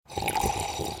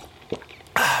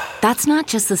That's not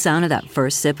just the sound of that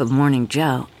first sip of Morning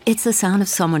Joe. It's the sound of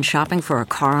someone shopping for a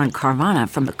car on Carvana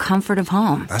from the comfort of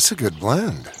home. That's a good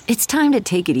blend. It's time to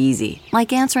take it easy,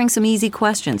 like answering some easy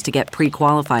questions to get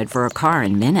pre-qualified for a car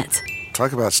in minutes.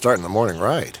 Talk about starting the morning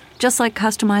right. Just like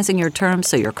customizing your terms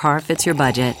so your car fits your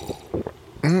budget.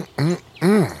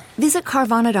 Visit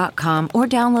Carvana.com or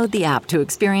download the app to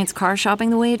experience car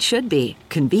shopping the way it should be.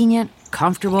 Convenient,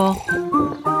 comfortable.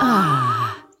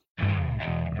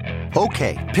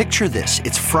 Okay, picture this.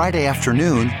 It's Friday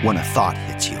afternoon when a thought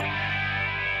hits you.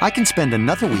 I can spend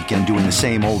another weekend doing the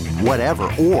same old whatever,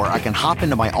 or I can hop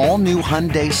into my all-new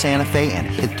Hyundai Santa Fe and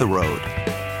hit the road.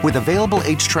 With available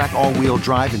H-Track all-wheel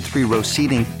drive and 3-row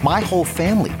seating, my whole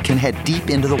family can head deep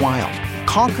into the wild.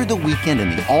 Conquer the weekend in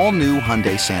the all-new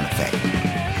Hyundai Santa Fe.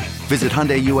 Visit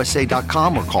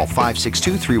HyundaiUSA.com or call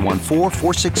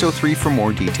 562-314-4603 for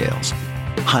more details.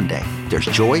 Hyundai, there's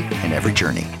joy in every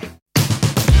journey.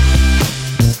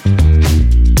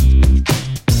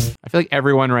 I feel like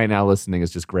everyone right now listening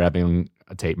is just grabbing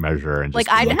a tape measure and just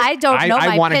I don't know.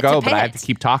 I want to go, but pit. I have to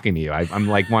keep talking to you. I'm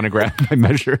like want to grab my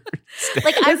measure.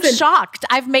 I'm shocked.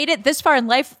 I've made it this far in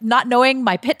life not knowing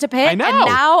my pit to pit. I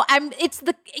know. And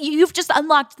now you've just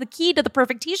unlocked the key to the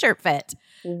perfect t-shirt fit.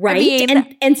 Right.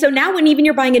 And so now when even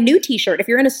you're buying a new t-shirt, if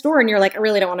you're in a store and you're like, I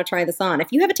really don't want to try this on,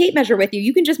 if you have a tape measure with you,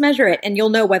 you can just measure it and you'll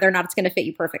know whether or not it's going to fit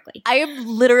you perfectly. I am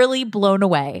literally blown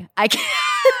away. I can't.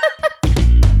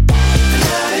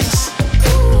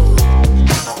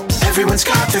 Everyone's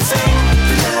got their thing.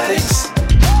 Fanatics.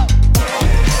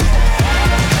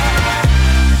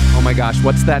 Oh my gosh,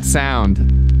 what's that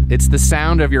sound? It's the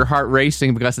sound of your heart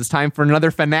racing because it's time for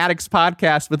another Fanatics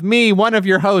podcast with me, one of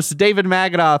your hosts, David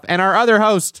Magadoff, and our other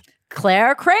host,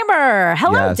 Claire Kramer.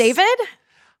 Hello, Yes. David.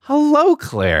 Hello,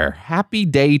 Claire. Happy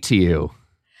day to you.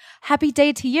 Happy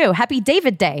day to you. Happy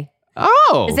David Day.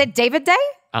 Oh. Is it David Day?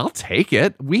 I'll take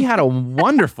it. We had a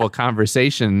wonderful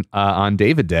conversation on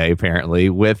David Day, apparently,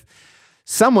 with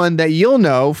someone that you'll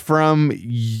know from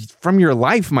your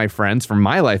life, my friends, from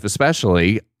my life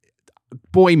especially.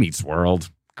 Boy Meets World,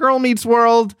 Girl Meets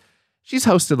World. She's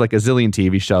hosted like a zillion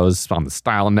TV shows on the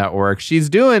Style Network. She's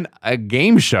doing a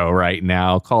game show right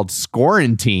now called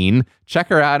Scorantine. Check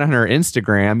her out on her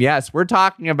Instagram. Yes, we're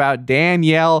talking about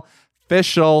Danielle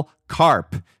Fishel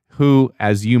Karp, who,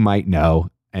 as you might know,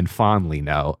 and fondly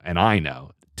know, and I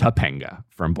know, Topanga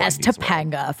from Boy Meets World.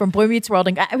 Topanga from Boy Meets World.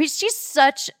 And I mean,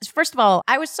 first of all,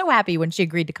 I was so happy when she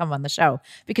agreed to come on the show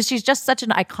because she's just such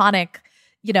an iconic,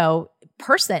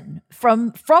 person from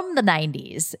the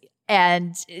 90s.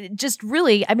 And just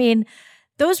really, I mean,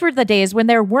 those were the days when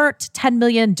there weren't 10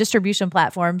 million distribution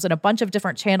platforms and a bunch of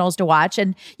different channels to watch.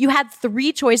 And you had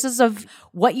 3 choices of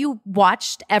what you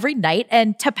watched every night.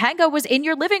 And Topanga was in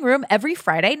your living room every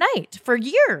Friday night for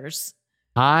years.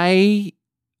 I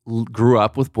grew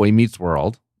up with Boy Meets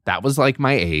World. That was like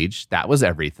my age. That was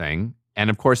everything. And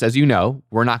of course, as you know,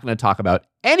 we're not going to talk about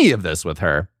any of this with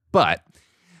her, but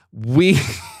we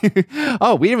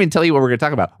didn't even tell you what we're going to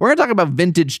talk about. We're going to talk about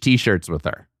vintage t-shirts with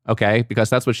her, okay? Because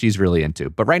that's what she's really into.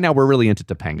 But right now we're really into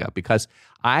Topanga because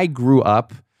I grew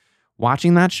up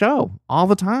watching that show all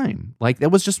the time. Like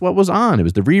that was just what was on. It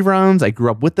was the reruns. I grew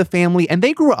up with the family and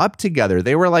they grew up together.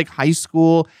 They were like high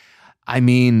school. I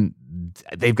mean,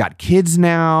 they've got kids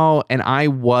now, and I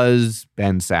was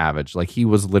Ben Savage. Like he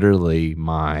was literally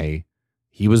my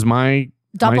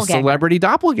celebrity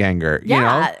doppelganger.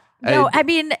 Yeah. I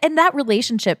mean, and that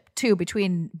relationship too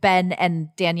between Ben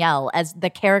and Danielle as the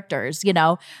characters,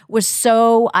 was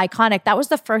so iconic. That was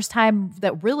the first time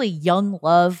that really young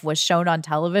love was shown on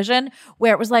television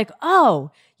where it was like, oh,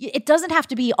 it doesn't have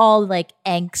to be all like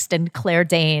angst and Claire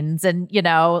Danes and,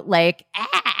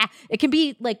 it can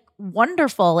be like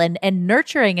wonderful and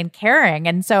nurturing and caring.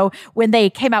 And so when they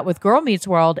came out with Girl Meets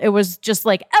World, it was just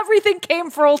like everything came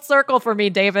full circle for me,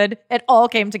 David. It all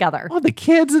came together. Well, the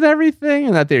kids and everything,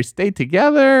 and that they stayed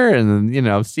together,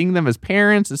 and seeing them as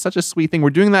parents is such a sweet thing.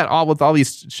 We're doing that all with all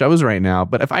these shows right now.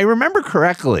 But if I remember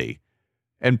correctly,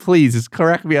 and please just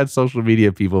correct me on social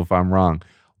media, people, if I'm wrong,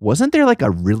 wasn't there like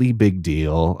a really big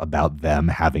deal about them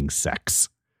having sex?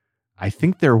 I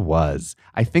think there was.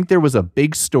 I think there was a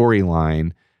big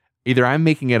storyline. Either I'm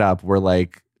making it up where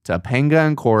like Topanga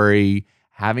and Corey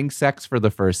having sex for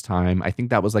the first time. I think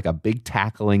that was like a big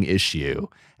tackling issue.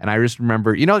 And I just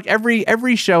remember, like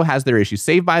every show has their issues.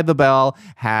 Saved by the Bell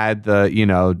had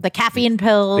the caffeine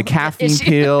pills. The caffeine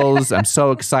pills. I'm so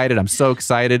excited.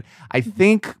 I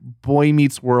think Boy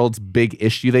Meets World's big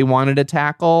issue they wanted to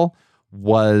tackle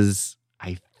was,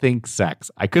 I think, sex.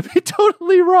 I could be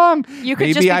totally wrong. You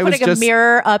could just be putting a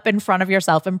mirror up in front of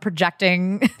yourself and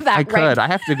projecting that. I could. I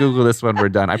have to Google this when we're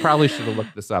done. I probably should have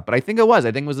looked this up, but I think it was.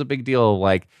 I think it was a big deal,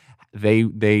 like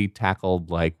they tackled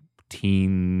like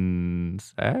teen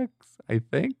sex, I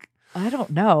think. I don't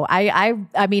know.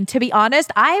 I mean, to be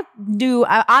honest, I knew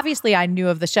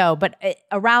of the show, but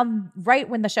around right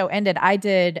when the show ended, I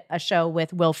did a show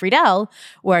with Will Friedle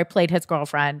where I played his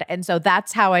girlfriend. And so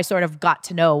that's how I sort of got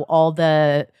to know all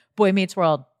the Boy Meets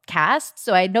World cast.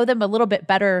 So I know them a little bit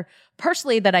better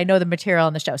personally than I know the material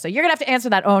on the show. So you're going to have to answer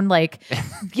that own, like,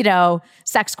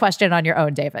 sex question on your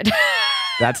own, David.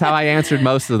 That's how I answered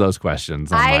most of those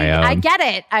questions on my own. I get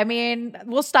it. I mean,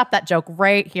 we'll stop that joke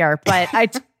right here, but I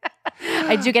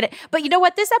do get it. But you know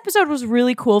what? This episode was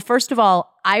really cool. First of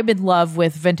all, I'm in love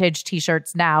with vintage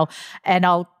t-shirts now, and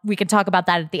we can talk about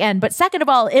that at the end. But second of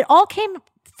all, it all came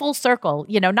full circle,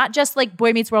 not just like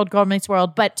Boy Meets World, Girl Meets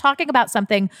World, but talking about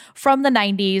something from the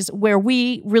 90s where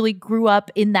we really grew up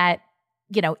in that,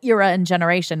 era and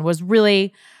generation was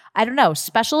really, I don't know,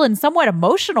 special and somewhat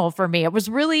emotional for me. It was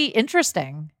really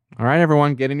interesting. All right,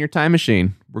 everyone, get in your time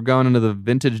machine. We're going into the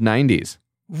vintage 90s.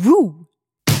 Woo!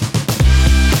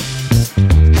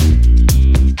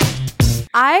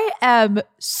 I am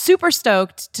super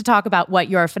stoked to talk about what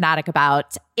you're a fanatic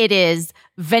about. It is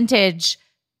vintage,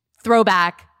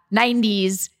 throwback,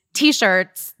 90s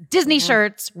t-shirts, Disney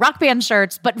shirts, rock band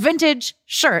shirts, but vintage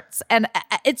shirts. And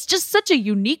it's just such a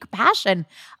unique passion.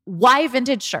 Why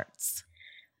vintage shirts?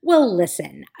 Well,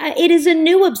 listen, it is a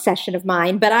new obsession of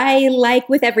mine, but I, like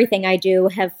with everything I do,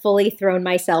 have fully thrown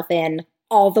myself in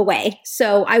all the way.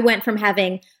 So I went from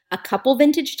having a couple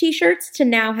vintage t-shirts to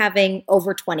now having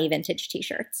over 20 vintage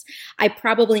t-shirts. I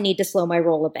probably need to slow my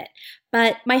roll a bit.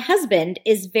 But my husband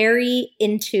is very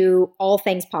into all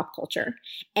things pop culture.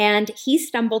 And he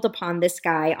stumbled upon this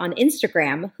guy on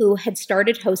Instagram who had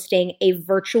started hosting a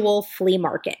virtual flea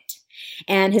market.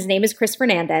 And his name is Chris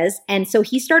Fernandez. And so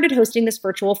he started hosting this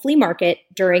virtual flea market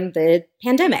during the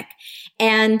pandemic.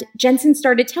 And Jensen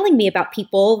started telling me about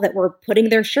people that were putting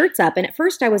their shirts up. And at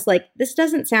first I was like, this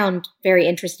doesn't sound very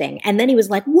interesting. And then he was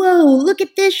like, whoa, look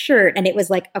at this shirt. And it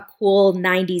was like a cool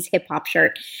 90s hip hop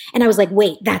shirt. And I was like,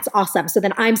 wait, that's awesome. So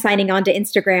then I'm signing on to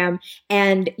Instagram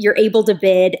and you're able to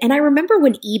bid. And I remember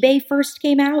when eBay first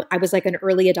came out, I was like an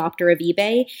early adopter of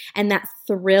eBay. And that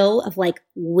thrill of like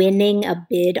winning a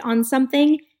bid on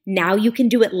something, now you can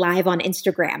do it live on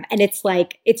Instagram. And it's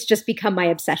like, it's just become my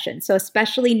obsession. So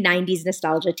especially 90s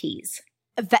nostalgia tees.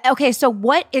 Okay, so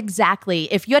what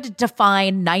exactly, if you had to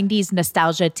define 90s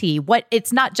nostalgia tee,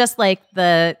 it's not just like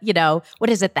the, what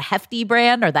is it, the Hefty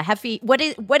brand or the Heffy? What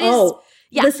is?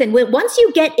 Yeah. Listen, once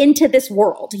you get into this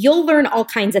world, you'll learn all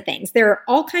kinds of things. There are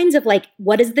all kinds of like,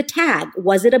 what is the tag?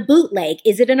 Was it a bootleg?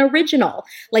 Is it an original?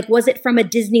 Like, was it from a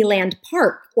Disneyland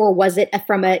park or was it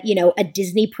from a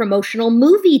Disney promotional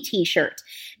movie t-shirt?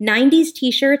 90s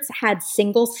t-shirts had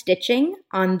single stitching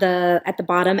at the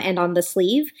bottom and on the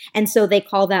sleeve. And so they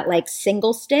call that like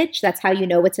single stitch. That's how you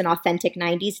know it's an authentic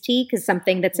 90s tee, because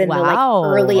something that's in the like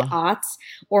early aughts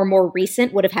or more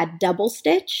recent would have had double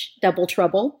stitch, double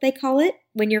trouble, they call it.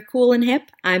 When you're cool and hip.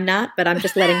 I'm not, but I'm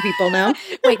just letting people know.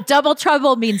 Wait, double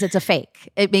trouble means it's a fake.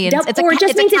 It means it's a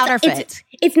counterfeit.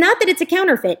 It's not that it's a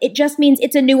counterfeit. It just means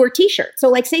it's a newer t-shirt. So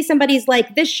like say somebody's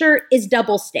like, this shirt is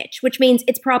double stitch, which means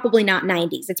it's probably not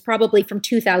 90s. It's probably from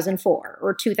 2004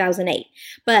 or 2008.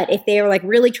 But if they are like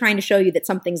really trying to show you that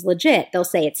something's legit, they'll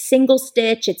say it's single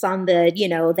stitch. It's on the,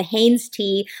 the Hanes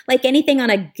tee, like anything on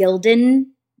a Gildan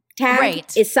tag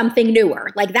is something newer.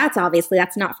 Like that's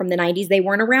not from the 90s. They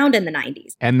weren't around in the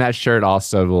 90s. And that shirt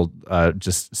also will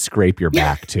just scrape your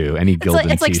back too. Any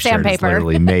Gildan it's like t-shirt sandpaper. is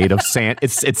literally made of sand.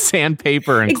 It's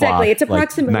sandpaper and exactly. cloth. It's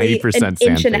approximately like 90% an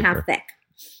inch and a half thick.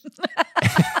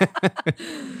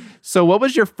 So what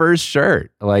was your first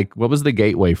shirt? Like, what was the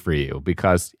gateway for you?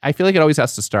 Because I feel like it always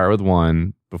has to start with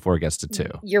one before it gets to two.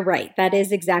 You're right. That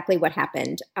is exactly what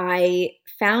happened. I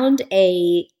found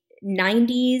a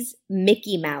 90s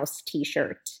Mickey Mouse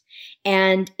t-shirt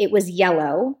and it was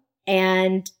yellow.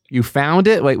 And you found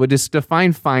it? Wait, just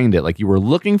define find it. Like you were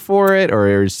looking for it,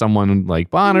 or is someone like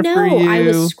bought it for you? No, I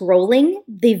was scrolling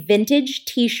the vintage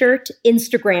t-shirt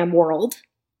Instagram world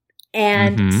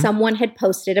and someone had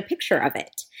posted a picture of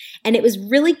it. And it was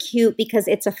really cute because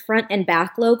it's a front and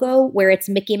back logo where it's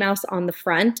Mickey Mouse on the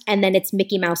front and then it's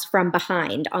Mickey Mouse from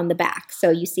behind on the back.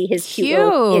 So you see his cute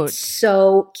little, it's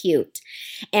so cute.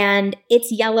 And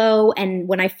it's yellow. And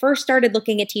when I first started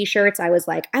looking at t-shirts, I was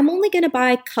like, I'm only going to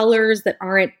buy colors that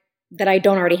I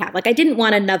don't already have. Like I didn't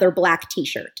want another black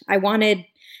t-shirt. I wanted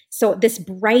this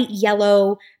bright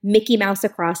yellow Mickey Mouse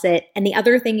across it. And the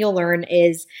other thing you'll learn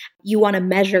is you want to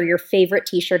measure your favorite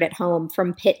t-shirt at home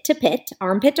from pit to pit,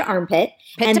 armpit to armpit,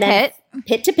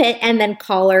 pit to pit, and then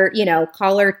collar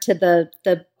to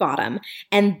the bottom.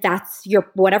 And that's your,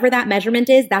 whatever that measurement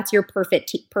is, that's your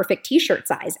perfect t-shirt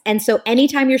size. And so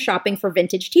anytime you're shopping for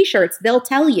vintage t-shirts, they'll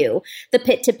tell you the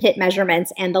pit to pit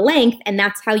measurements and the length. And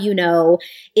that's how you know,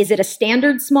 is it a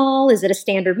standard small? Is it a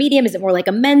standard medium? Is it more like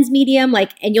a men's medium?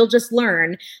 And you'll just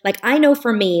learn. I know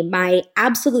for me, my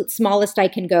absolute smallest I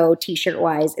can go t-shirt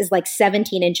wise is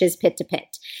 17 inches pit to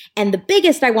pit. And the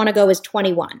biggest I want to go is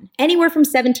 21. Anywhere from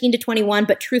 17 to 21,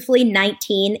 but truthfully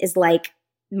 19 is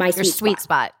my sweet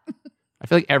spot. I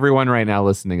feel like everyone right now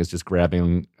listening is just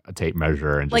grabbing a tape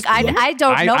measure and just I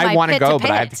don't know. I want to go, pit.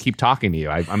 but I have to keep talking to you.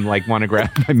 I'm want to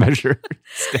grab my measure.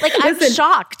 I'm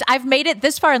shocked. I've made it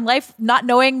this far in life not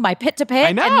knowing my pit to pit.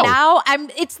 I know.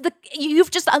 And now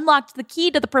you've just unlocked the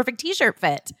key to the perfect t-shirt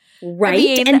fit.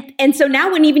 Right. And so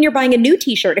now when even you're buying a new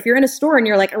t-shirt, if you're in a store and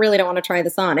you're like, I really don't want to try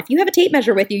this on, if you have a tape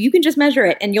measure with you, you can just measure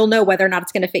it and you'll know whether or not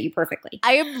it's going to fit you perfectly.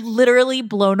 I am literally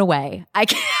blown away.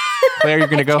 Claire, you're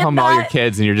going to go home to all your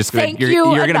kids and you're just going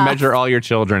to measure all your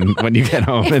children when you get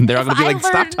home and they're all going to be like,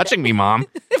 stop touching me, Mom.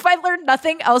 If I learned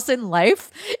nothing else in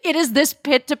life, it is this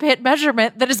pit to pit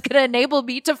measurement that is going to enable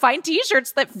me to find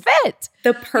t-shirts that fit.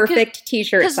 The perfect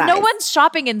t-shirt size. Because no one's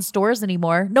shopping in stores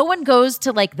anymore. No one goes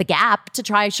to the Gap to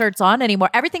try shirts on anymore.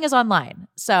 Everything is online.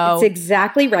 So that's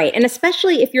exactly right. And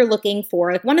especially if you're looking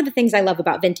for, one of the things I love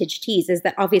about vintage tees is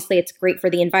that obviously it's great for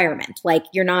the environment.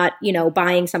 You're not,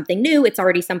 buying something new. It's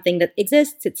already something that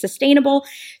exists. It's sustainable.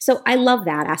 So I love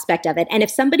that aspect of it. And if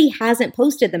somebody hasn't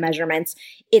posted the measurements,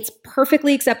 it's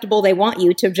perfectly acceptable. They want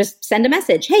you to just send a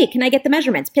message. Hey, can I get the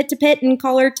measurements? Pit to pit and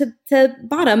collar to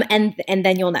bottom. And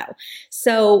then you'll know.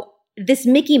 So this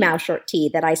Mickey Mouse short tee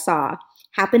that I saw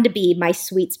happened to be my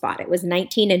sweet spot. It was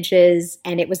 19 inches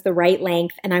and it was the right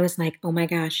length. And I was like, oh my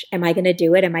gosh, am I going to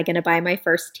do it? Am I going to buy my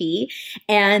first tee?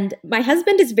 And my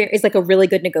husband is a really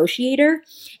good negotiator.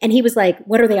 And he was like,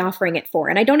 what are they offering it for?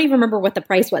 And I don't even remember what the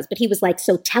price was, but he was like,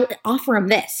 offer them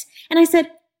this. And I said,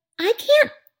 I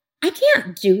can't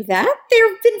do that.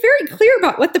 They've been very clear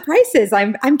about what the price is.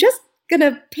 I'm just going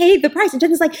to pay the price. And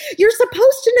Jen was like, you're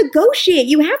supposed to negotiate.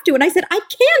 You have to. And I said, I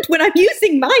can't when I'm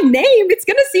using my name. It's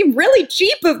going to seem really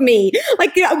cheap of me.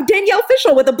 Danielle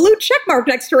Fishel with a blue check mark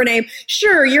next to her name.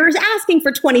 Sure, you're asking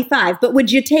for 25, but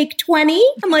would you take 20?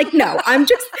 I'm like, no, I'm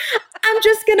just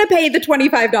going to pay the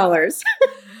 $25.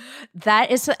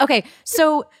 That is okay.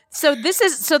 So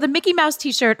the Mickey Mouse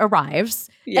t-shirt arrives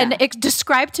and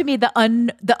describe to me the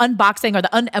unboxing or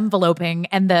the unenveloping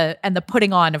and the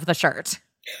putting on of the shirt.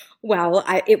 Well,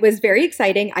 it was very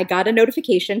exciting. I got a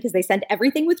notification because they sent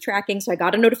everything with tracking. So I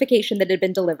got a notification that it had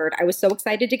been delivered. I was so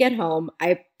excited to get home.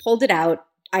 I pulled it out.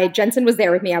 Jensen was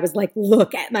there with me. I was like,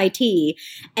 look at my tee.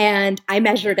 And I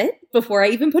measured it before I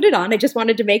even put it on. I just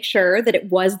wanted to make sure that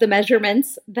it was the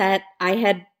measurements that I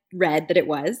had read that it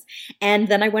was. And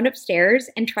then I went upstairs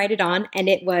and tried it on and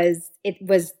it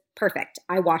was perfect.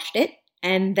 I washed it.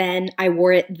 And then I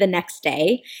wore it the next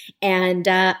day. And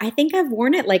I think I've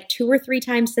worn it 2 or 3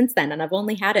 times since then. And I've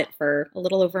only had it for a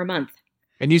little over a month.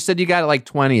 And you said you got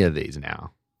 20 of these now.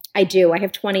 I do. I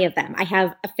have 20 of them. I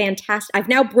have I've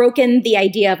now broken the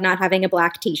idea of not having a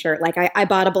black t-shirt. I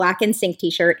bought a black and sync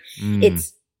t-shirt.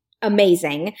 It's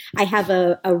amazing. I have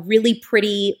a really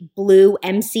pretty blue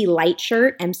MC Light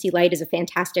shirt. MC Light is a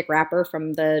fantastic rapper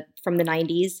from the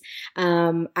 90s.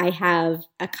 I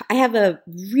have a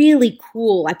really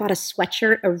cool, I bought a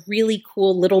sweatshirt, a really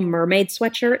cool Little Mermaid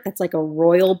sweatshirt that's a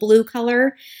royal blue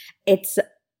color. It's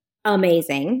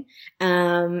amazing.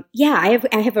 I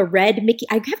have a red Mickey.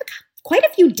 I have quite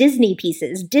a few Disney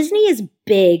pieces. Disney is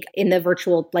big in the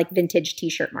virtual vintage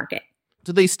t-shirt market.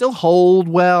 Do they still hold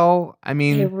well? I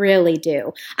mean, they really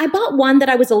do. I bought one that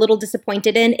I was a little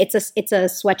disappointed in. It's a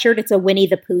sweatshirt. It's a Winnie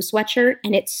the Pooh sweatshirt,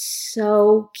 and it's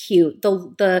so cute.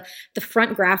 The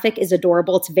front graphic is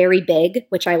adorable. It's very big,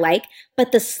 which I like. But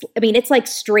it's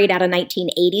straight out of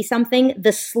 1980 something.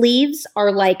 The sleeves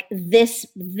are this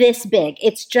big.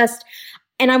 It's just,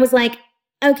 and I was like,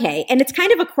 okay. And it's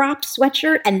kind of a cropped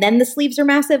sweatshirt, and then the sleeves are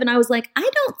massive. And I was like, I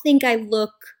don't think I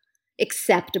look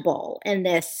acceptable in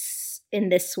this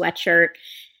sweatshirt.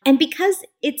 And because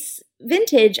it's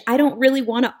vintage, I don't really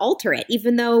want to alter it,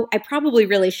 even though I probably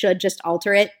really should just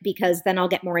alter it because then I'll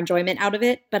get more enjoyment out of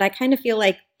it. But I kind of feel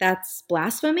like that's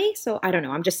blasphemy. So I don't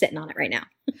know. I'm just sitting on it right now.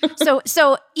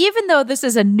 So even though this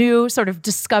is a new sort of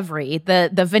discovery,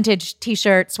 the vintage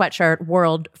t-shirt, sweatshirt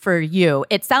world for you,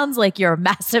 it sounds like you're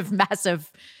massive,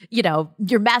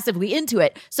 you're massively into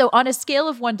it. So on a scale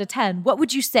of 1 to 10, what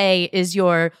would you say is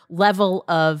your level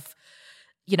of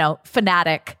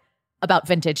fanatic about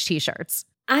vintage t-shirts?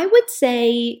 I would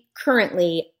say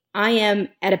currently I am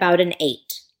at about an 8.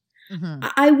 Mm-hmm.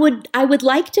 I would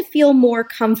like to feel more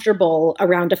comfortable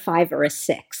around a 5 or a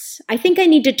 6. I think I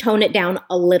need to tone it down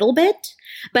a little bit,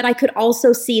 but I could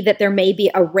also see that there may be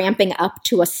a ramping up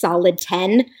to a solid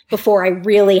 10 before I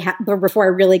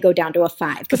really go down to a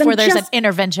 5. Before there's an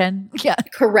intervention. Yeah.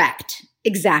 Correct.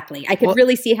 Exactly. I could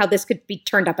really see how this could be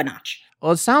turned up a notch.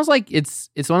 Well, it sounds like it's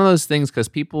one of those things because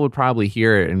people would probably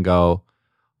hear it and go,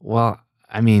 well,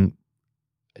 I mean,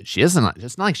 it's not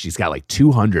like she's got like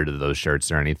 200 of those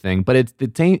shirts or anything, but at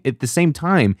the same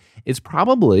time, it's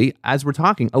probably, as we're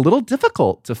talking, a little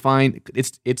difficult to find.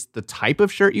 It's the type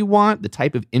of shirt you want, the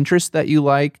type of interest that you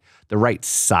like, the right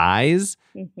size,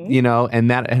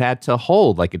 and that it had to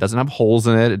hold. Like, it doesn't have holes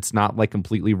in it. It's not like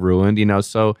completely ruined,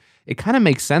 so it kind of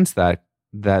makes sense that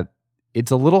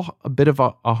it's a bit of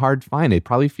a hard find. It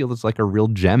probably feels like a real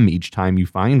gem each time you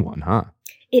find one, huh?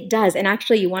 It does. And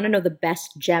actually, you want to know the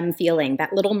best gem feeling?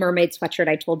 That Little Mermaid sweatshirt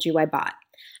I told you I bought.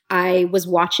 I was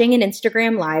watching an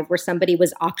Instagram live where somebody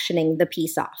was auctioning the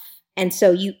piece off. And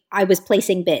so I was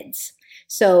placing bids.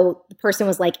 So the person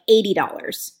was like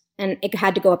 $80 and it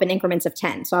had to go up in increments of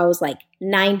 10. So I was like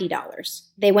 $90.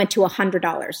 They went to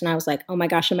 $100. And I was like, oh my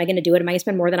gosh, am I going to do it? Am I going to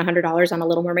spend more than $100 on a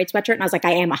Little Mermaid sweatshirt? And I was like,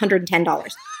 I am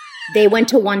 $110. They went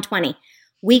to $120.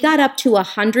 We got up to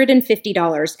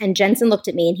 $150. And Jensen looked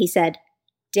at me and he said,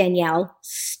 Danielle,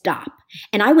 stop.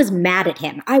 And I was mad at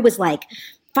him. I was like,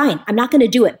 fine, I'm not going to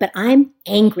do it, but I'm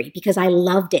angry because I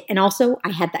loved it. And also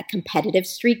I had that competitive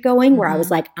streak going where I was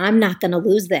like, I'm not going to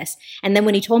lose this. And then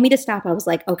when he told me to stop, I was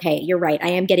like, okay, you're right. I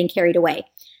am getting carried away.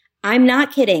 I'm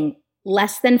not kidding.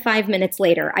 Less than 5 minutes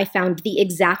later, I found the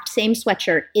exact same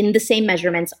sweatshirt in the same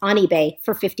measurements on eBay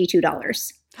for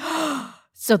 $52.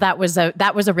 So that was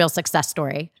a real success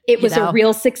story. It was a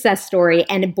real success story.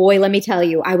 And boy, let me tell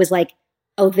you, I was like,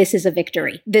 oh, this is a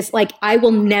victory. This, like, I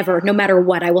will never, no matter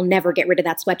what, I will never get rid of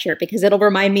that sweatshirt because it'll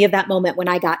remind me of that moment when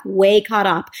I got way caught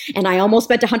up and I almost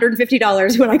spent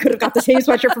 $150 when I could have got the same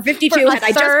sweatshirt for $52 had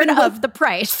I just been of the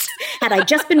price. Had I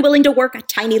just been willing to work a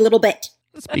tiny little bit.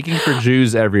 Speaking for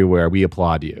Jews everywhere, we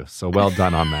applaud you. So well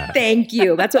done on that. Thank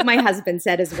you. That's what my husband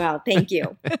said as well. Thank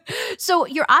you. So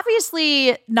you're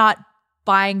obviously not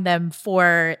buying them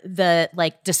for the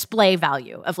like display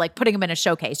value of like putting them in a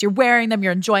showcase. You're wearing them,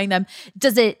 you're enjoying them.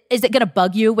 Is it going to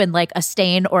bug you when like a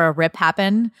stain or a rip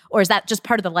happen? Or is that just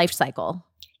part of the life cycle?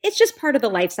 It's just part of the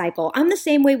life cycle. I'm the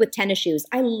same way with tennis shoes.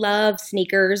 I love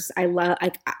sneakers.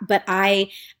 But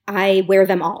I wear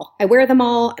them all. I wear them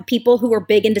all. People who are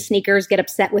big into sneakers get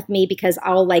upset with me because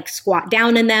I'll like squat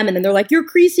down in them and then they're like, you're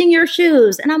creasing your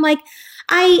shoes. And I'm like,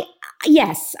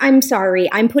 yes, I'm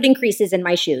sorry. I'm putting creases in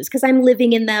my shoes because I'm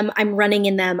living in them. I'm running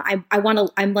in them. I'm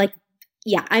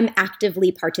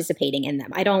actively participating in them.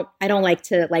 I don't like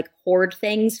to like hoard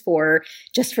things for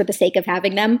the sake of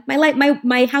having them.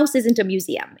 My house isn't a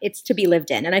museum. It's to be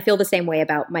lived in. And I feel the same way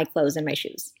about my clothes and my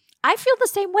shoes. I feel the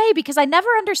same way because I never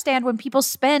understand when people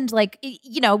spend like,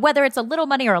 whether it's a little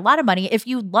money or a lot of money, if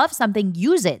you love something,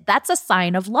 use it. That's a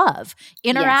sign of love.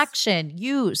 Interaction,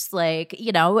 use, like,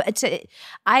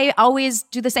 I always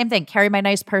do the same thing. Carry my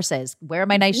nice purses, wear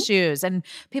my nice shoes. And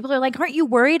people are like, aren't you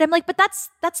worried? I'm like, but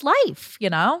that's life,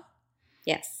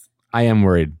 Yes. I am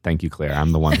worried. Thank you, Claire.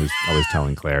 I'm the one who's always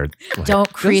telling Claire. Like,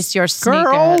 don't crease your sneakers.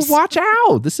 Girl, watch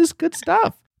out. This is good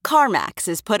stuff. CarMax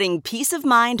is putting peace of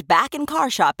mind back in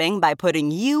car shopping by putting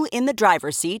you in the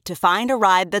driver's seat to find a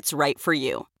ride that's right for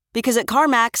you. Because at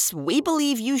CarMax, we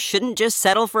believe you shouldn't just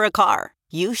settle for a car.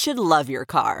 You should love your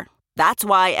car. That's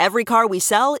why every car we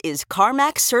sell is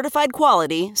CarMax certified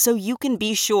quality, so you can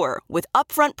be sure with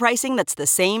upfront pricing that's the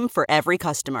same for every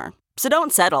customer. So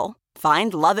don't settle.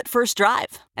 Find love at first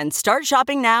drive and start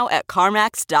shopping now at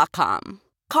CarMax.com.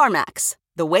 CarMax,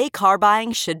 the way car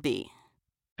buying should be.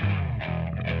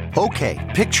 Okay,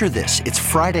 picture this. It's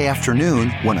Friday afternoon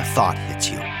when a thought hits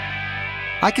you.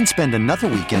 I can spend another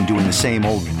weekend doing the same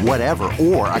old whatever,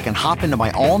 or I can hop into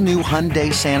my all-new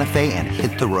Hyundai Santa Fe and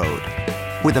hit the road.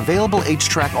 With available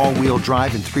H-Track all-wheel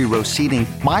drive and 3-row seating,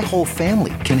 my whole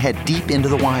family can head deep into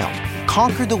the wild.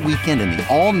 Conquer the weekend in the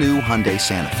all-new Hyundai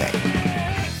Santa Fe.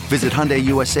 Visit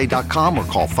HyundaiUSA.com or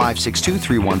call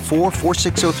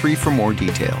 562-314-4603 for more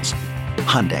details.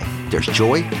 Hyundai, there's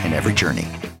joy in every journey.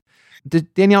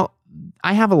 Danielle,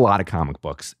 I have a lot of comic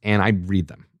books and I read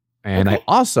them. And I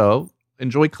also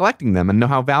enjoy collecting them and know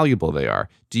how valuable they are.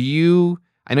 I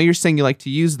know you're saying you like to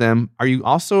use them. Are you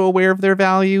also aware of their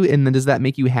value? And then does that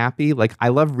make you happy? Like, I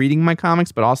love reading my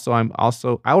comics, but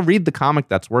I'll read the comic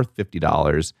that's worth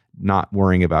 $50, not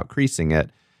worrying about creasing it.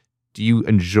 Do you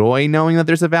enjoy knowing that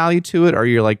there's a value to it? Or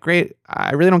you're like, great,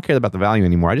 I really don't care about the value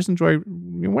anymore. I just enjoy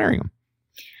wearing them.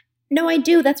 No, I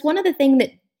do. That's one of the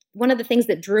things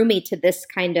that drew me to this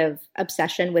kind of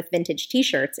obsession with vintage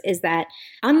t-shirts is that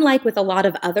unlike with a lot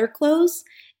of other clothes,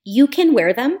 you can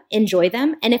wear them, enjoy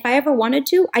them, and if I ever wanted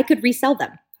to, I could resell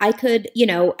them. I could,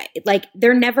 like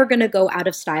they're never going to go out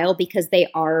of style because they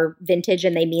are vintage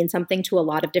and they mean something to a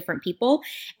lot of different people.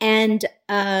 And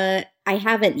I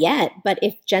haven't yet, but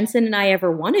if Jensen and I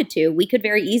ever wanted to, we could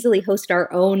very easily host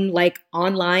our own like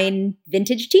online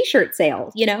vintage t-shirt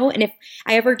sale, And if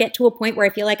I ever get to a point where I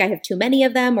feel like I have too many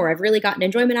of them or I've really gotten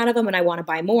enjoyment out of them and I want to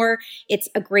buy more, it's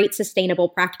a great sustainable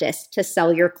practice to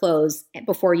sell your clothes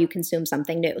before you consume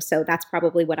something new. So that's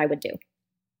probably what I would do.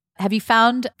 Have you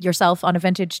found yourself on a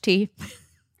vintage tee?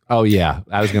 Oh, yeah.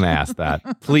 I was going to ask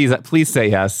that. Please say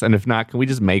yes. And if not, can we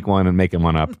just make one and make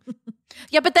one up?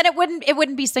 Yeah, but then it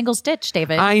wouldn't be single stitch,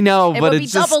 David. I know, but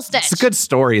it's double stitch. It's a good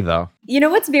story, though.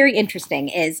 What's very interesting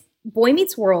is Boy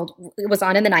Meets World was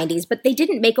on in the 90s, but they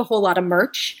didn't make a whole lot of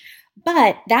merch.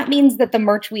 But that means that the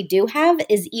merch we do have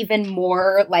is even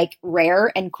more like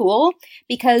rare and cool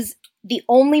because the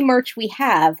only merch we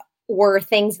have were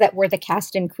things that were the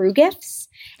cast and crew gifts.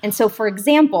 And so, for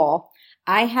example,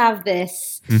 I have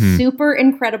this super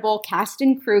incredible cast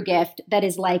and crew gift that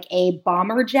is like a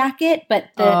bomber jacket, but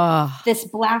this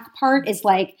black part is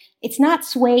like, it's not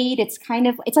suede. It's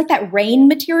like that rain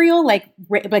material, like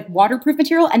waterproof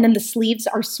material. And then the sleeves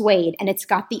are suede and it's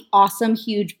got the awesome,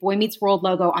 huge Boy Meets World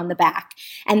logo on the back.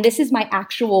 And this is my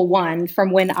actual one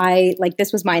from when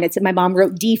this was mine. My mom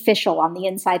wrote D. Fishel on the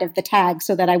inside of the tag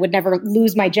so that I would never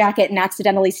lose my jacket and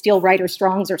accidentally steal Ryder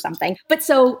Strong's or something. But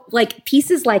so like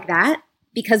pieces like that,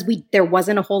 because there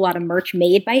wasn't a whole lot of merch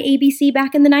made by ABC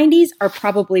back in the 90s, are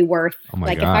probably worth,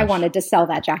 if I wanted to sell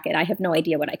that jacket, I have no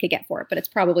idea what I could get for it, but it's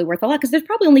probably worth a lot because there's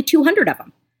probably only 200 of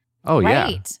them. Oh, yeah.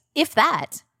 Right. If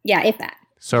that. Yeah, if that.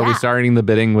 So are we starting the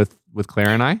bidding with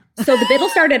Claire and I? So the bid will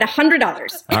start at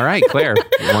 $100. All right, Claire,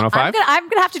 105? I'm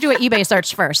going to have to do an eBay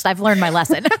search first. I've learned my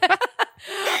lesson.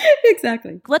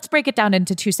 Exactly. Let's break it down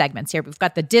into two segments here. We've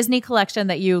got the Disney collection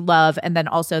that you love and then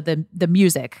also the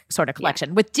music sort of collection.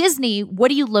 Yeah. With Disney, what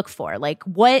do you look for? Like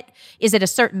is it a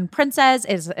certain princess?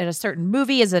 Is it a certain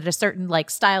movie? Is it a certain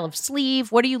like style of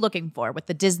sleeve? What are you looking for with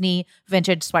the Disney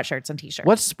vintage sweatshirts and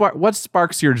t-shirts? What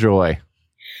sparks your joy?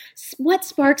 What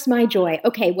sparks my joy?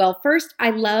 Okay, well, first, I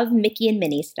love Mickey and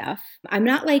Minnie stuff. I'm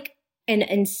not like an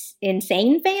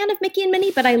insane fan of Mickey and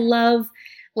Minnie, but I love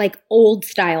like old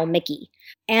style Mickey.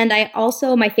 And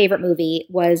my favorite movie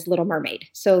was Little Mermaid.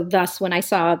 So thus, when I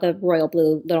saw the royal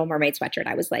blue Little Mermaid sweatshirt,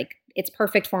 I was like, it's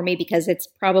perfect for me because it's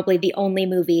probably the only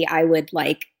movie I would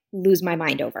like lose my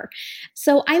mind over.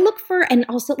 So I look for, and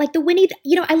also like the Winnie,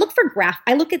 I look for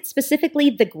I look at specifically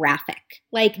the graphic.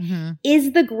 Like,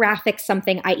 is the graphic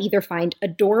something I either find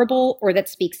adorable or that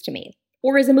speaks to me?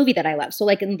 Or is a movie that I love. So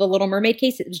like in the Little Mermaid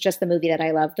case, it was just the movie that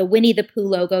I love. The Winnie the Pooh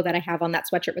logo that I have on that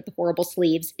sweatshirt with the horrible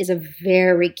sleeves is a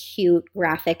very cute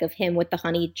graphic of him with the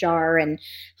honey jar and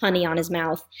honey on his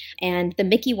mouth. And the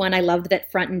Mickey one, I loved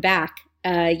that front and back.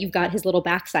 You've got his little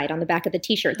backside on the back of the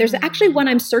t-shirt. There's actually one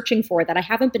I'm searching for that I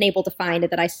haven't been able to find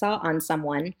that I saw on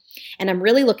someone, and I'm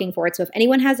really looking for it. So if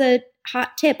anyone has a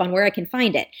hot tip on where I can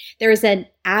find it, there is an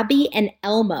Abby and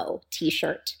Elmo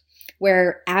t-shirt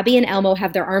where Abby and Elmo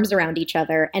have their arms around each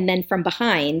other, and then from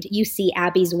behind, you see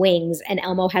Abby's wings, and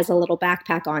Elmo has a little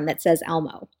backpack on that says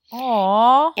Elmo.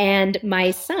 Aww. And my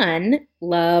son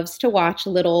loves to watch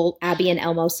little Abby and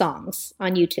Elmo songs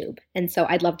on YouTube, and so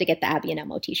I'd love to get the Abby and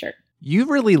Elmo t-shirt. You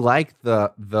really like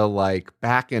the like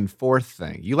back and forth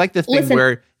thing. You like the thing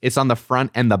where it's on the front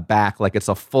and the back, like it's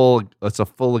a full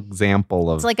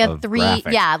example of. It's like a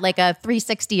like a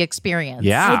 360 experience.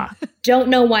 Yeah. I don't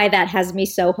know why that has me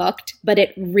so hooked, but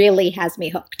it really has me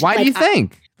hooked. Why do you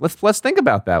think? Let's think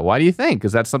about that. Why do you think?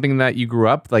 Is that something that you grew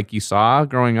up, like you saw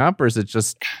growing up, or is it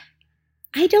just?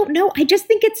 I don't know. I just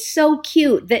think it's so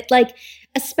cute that like.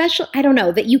 I don't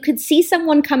know, that you could see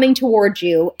someone coming towards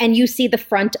you and you see the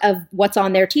front of what's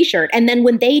on their t-shirt. And then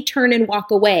when they turn and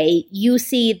walk away, you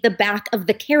see the back of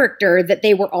the character that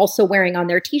they were also wearing on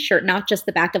their t-shirt, not just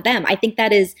the back of them. I think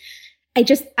that is, I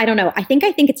don't know. I think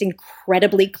it's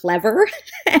incredibly clever.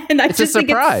 And it's just think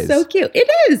it's so cute. It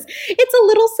is. It's a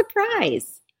little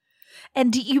surprise.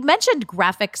 And you mentioned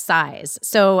graphic size.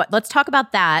 So let's talk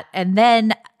about that. And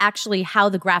then actually how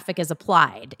the graphic is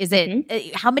applied. Is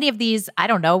it, how many of these, I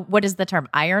don't know, what is the term,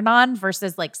 iron-on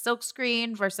versus like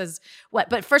silkscreen versus what?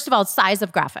 But first of all, size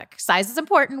of graphic. Size is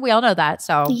important. We all know that.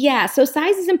 So yeah, so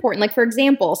size is important. Like for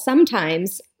example,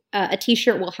 sometimes a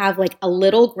t-shirt will have like a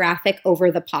little graphic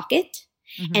over the pocket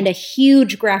and a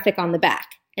huge graphic on the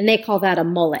back. And they call that a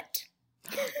mullet.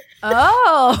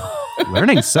 Oh.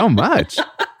 Learning so much.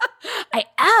 I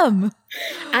am.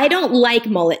 I don't like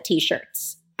mullet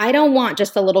t-shirts. I don't want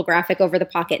just a little graphic over the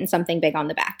pocket and something big on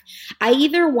the back. I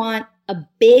either want a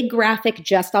big graphic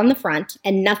just on the front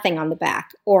and nothing on the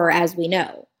back, or as we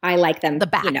know, I like them, the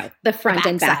back, the front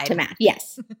and back side to match.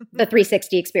 Yes, the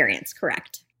 360 experience,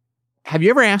 correct. Have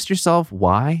you ever asked yourself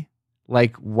why?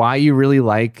 Like, why you really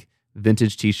like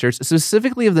vintage t-shirts,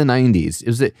 specifically of the 90s?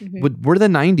 Is it were the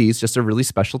 90s just a really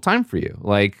special time for you?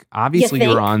 Like, obviously you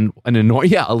were on an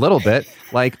a little bit.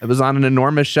 Like, it was on an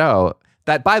enormous show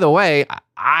that, by the way,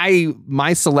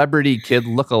 my celebrity kid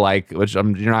lookalike, which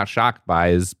you're not shocked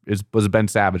by, was Ben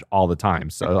Savage all the time.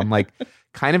 So I'm like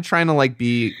kind of trying to like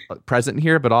be present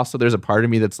here, but also there's a part of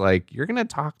me that's like, you're gonna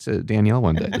talk to Danielle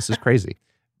one day. This is crazy.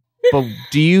 But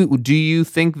do you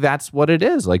think that's what it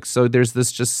is? Like, so there's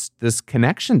this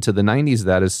connection to the 90s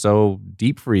that is so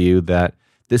deep for you that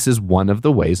this is one of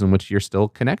the ways in which you're still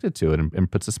connected to it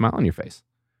and puts a smile on your face.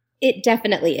 It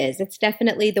definitely is. It's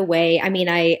definitely the way. I mean,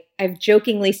 I've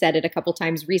jokingly said it a couple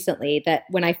times recently that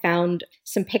when I found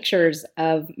some pictures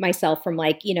of myself from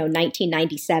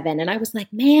 1997, and I was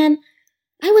like, man,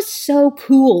 I was so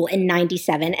cool in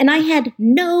 97. And I had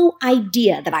no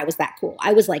idea that I was that cool.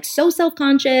 I was like so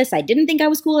self-conscious. I didn't think I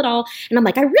was cool at all. And I'm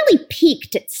like, I really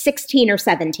peaked at 16 or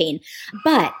 17.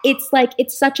 But it's like,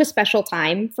 it's such a special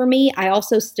time for me. I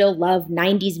also still love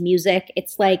 90s music.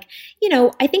 It's like,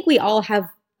 I think we all have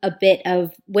a bit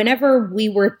of, whenever we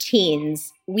were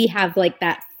teens, we have like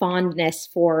that fondness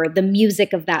for the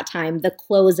music of that time, the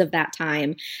clothes of that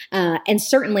time. And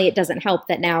certainly it doesn't help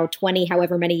that now 20,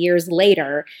 however many years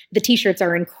later, the t-shirts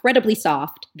are incredibly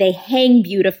soft. They hang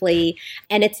beautifully.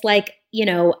 And it's like,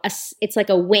 it's like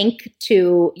a wink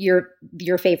to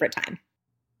your favorite time.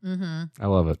 Mm-hmm. I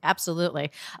love it. Absolutely.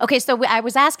 Okay, so I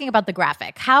was asking about the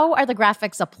graphic. How are the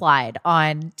graphics applied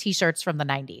on t-shirts from the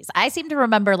 90s? I seem to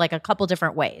remember like a couple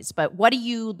different ways, but what do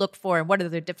you look for and what are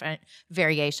the different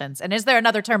variations? And is there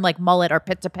another term like mullet or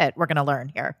pit to pit we're going to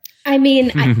learn here? I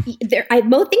mean, I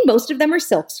think most of them are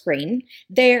silk screen.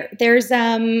 There's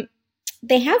some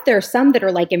that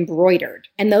are like embroidered,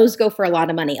 and those go for a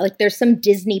lot of money. Like there's some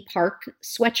Disney park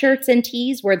sweatshirts and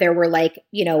tees where there were like,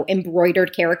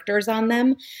 embroidered characters on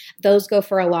them. Those go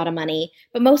for a lot of money,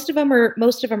 but most of them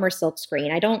are silk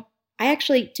screen. I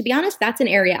actually, to be honest, that's an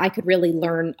area I could really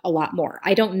learn a lot more.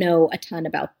 I don't know a ton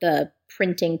about the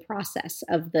printing process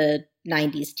of the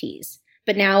 90s tees,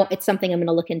 but now it's something I'm going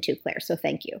to look into, Claire. So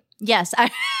thank you. Yes,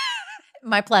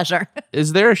 my pleasure.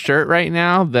 Is there a shirt right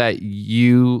now that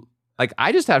you... Like,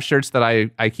 I just have shirts that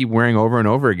I keep wearing over and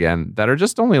over again that are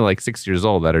just only like 6 years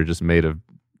old, that are just made of,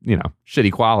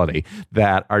 shitty quality,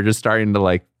 that are just starting to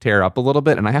like tear up a little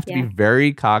bit. And I have to be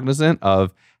very cognizant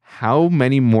of how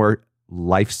many more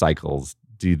life cycles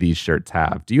do these shirts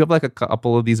have. Do you have like a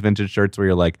couple of these vintage shirts where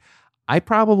you're like, I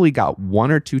probably got 1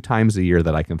 or 2 times a year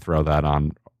that I can throw that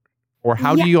on? Or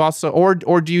how do you also, or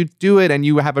do you do it and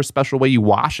you have a special way you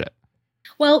wash it?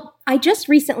 Well, I just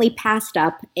recently passed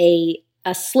up a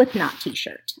Slipknot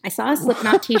t-shirt. I saw a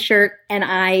Slipknot t-shirt, and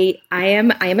I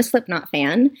am a Slipknot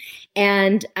fan,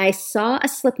 and I saw a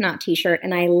Slipknot t-shirt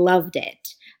and I loved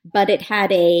it, but it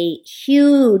had a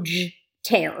huge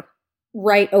tear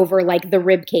right over like the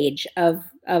rib cage of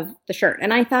the shirt.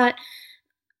 And I thought,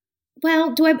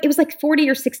 well, it was like $40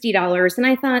 or $60. And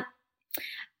I thought,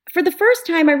 for the first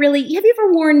time, have you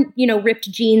ever worn, ripped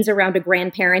jeans around a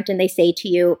grandparent and they say to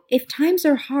you, if times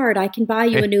are hard, I can buy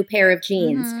you a new pair of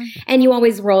jeans. Mm-hmm. And you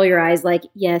always roll your eyes like,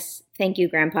 yes, thank you,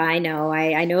 Grandpa. I know.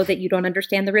 I know that you don't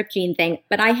understand the ripped jean thing,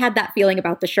 but I had that feeling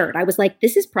about the shirt. I was like,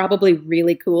 this is probably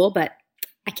really cool, but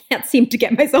I can't seem to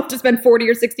get myself to spend $40 or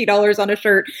 $60 on a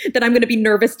shirt that I'm going to be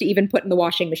nervous to even put in the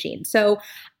washing machine. So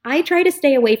I try to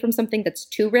stay away from something that's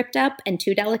too ripped up and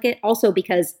too delicate. Also,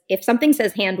 because if something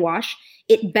says hand wash,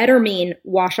 it better mean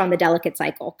wash on the delicate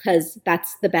cycle, because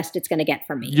that's the best it's going to get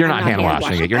from me. You're not hand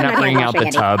washing it. You're not bringing out the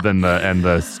tub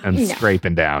and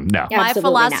scraping down. No. My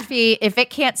philosophy: if it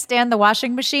can't stand the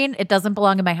washing machine, it doesn't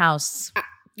belong in my house.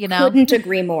 Couldn't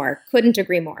agree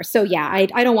more. So yeah, I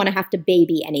don't want to have to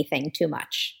baby anything too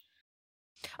much.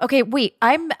 Okay, wait.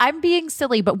 I'm being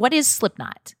silly, but what is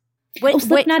Slipknot?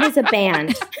 Slipknot is a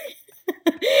band.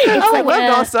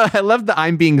 I love the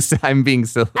I'm being silly.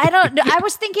 I don't know. I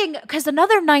was thinking, because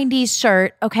another 90s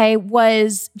shirt,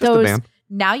 was just those.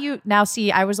 Now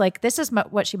see, I was like, this is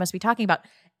what she must be talking about.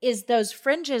 Is those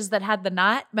fringes that had the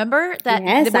knot? Remember that?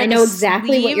 Yes, I know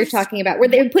exactly what you're talking about. Where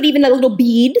they would put even a little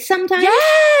bead sometimes.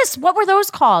 Yes. What were those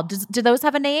called? Do those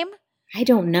have a name? I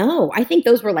don't know. I think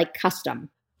those were like custom.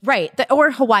 Right.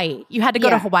 Or Hawaii. You had to go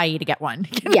to Yeah. Hawaii to get one.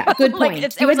 Yeah, good point. You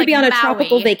had to be on a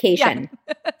tropical vacation.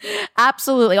 Yeah.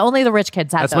 Absolutely. Only the rich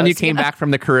kids had That's those. when you came back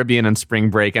from the Caribbean on spring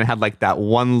break and had like that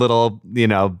one little,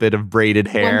 bit of braided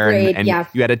hair. braid, and yeah.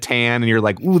 you had a tan and you're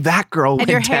like, ooh, that girl And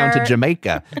your went down to hair-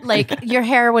 Jamaica. Like your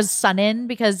hair was sun-in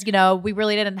because, we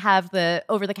really didn't have the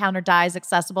over-the-counter dyes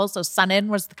accessible. So sun-in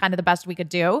was kind of the best we could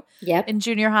do Yep. in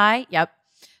junior high. Yep.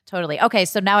 Totally. Okay.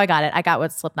 So now I got it. I got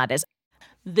what Slipknot is.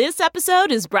 This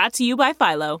episode is brought to you by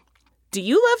Philo. Do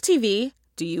you love TV?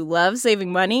 Do you love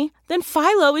saving money? Then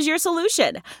Philo is your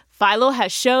solution. Philo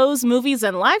has shows, movies,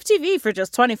 and live TV for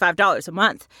just $25 a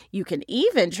month. You can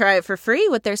even try it for free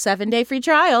with their 7-day free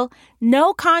trial.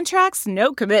 No contracts,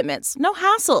 no commitments, no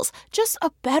hassles. Just a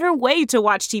better way to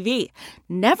watch TV.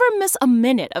 Never miss a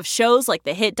minute of shows like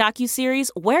the hit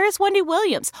docuseries Where is Wendy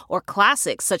Williams? Or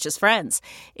classics such as Friends.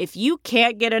 If you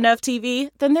can't get enough TV,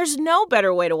 then there's no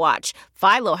better way to watch.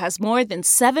 Philo has more than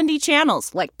 70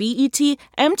 channels like BET,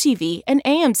 MTV, and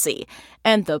AMC.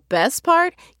 And the best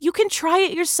part? You can try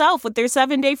it yourself with their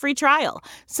 7-day free trial.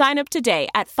 Sign up today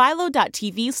at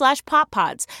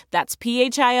philo.tv/poppods. That's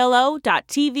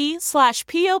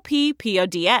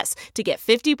philo.tv/POPPODS to get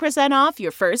 50% off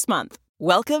your first month.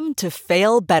 Welcome to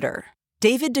Fail Better,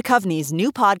 David Duchovny's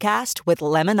new podcast with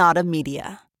Lemonada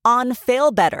Media. On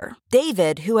Fail Better,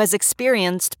 David, who has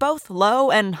experienced both low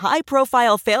and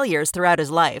high-profile failures throughout his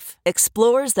life,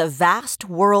 explores the vast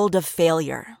world of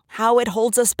failure, how it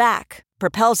holds us back,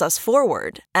 propels us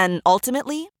forward, and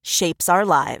ultimately shapes our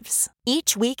lives.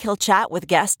 Each week he'll chat with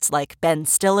guests like Ben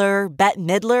Stiller, Bette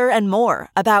Midler, and more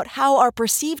about how our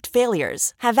perceived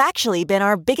failures have actually been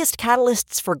our biggest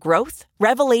catalysts for growth,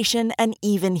 revelation, and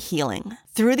even healing.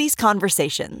 Through these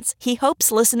conversations, he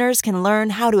hopes listeners can learn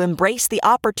how to embrace the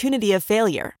opportunity of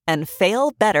failure and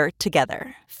fail better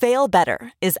together. Fail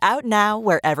Better is out now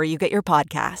wherever you get your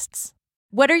podcasts.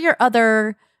 What are your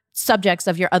other subjects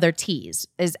of your other teas?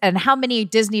 And how many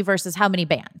Disney versus how many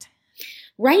band?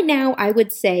 Right now, I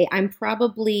would say I'm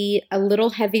probably a little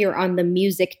heavier on the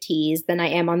music tees than I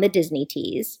am on the Disney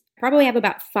tees. Probably have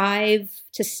about 5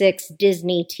 to 6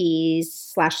 Disney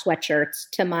tees / sweatshirts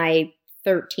to my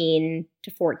 13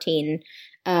 to 14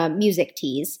 music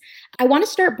tees. I want to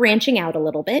start branching out a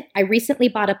little bit. I recently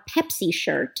bought a Pepsi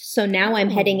shirt, so now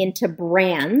I'm heading into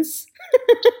brands.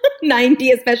 90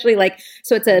 especially,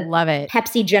 so it's a Love it.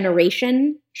 Pepsi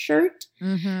Generation shirt.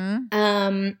 Mm-hmm. So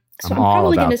I'm I'm all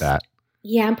probably about gonna that.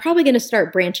 Yeah, I'm probably going to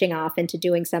start branching off into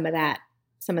doing some of that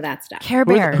stuff. Care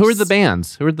Who Bears. are the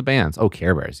bands? Who are the bands? Oh,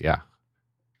 Care Bears, yeah.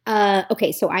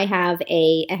 Okay, so I have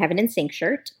a Heaven and Sink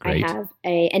shirt. Great. I have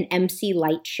an MC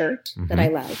Light shirt that I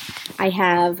love. I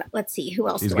have, let's see, who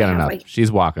else She's do I got have? enough.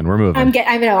 She's walking. We're moving. I'm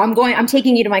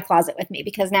taking you to my closet with me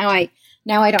because now I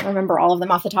don't remember all of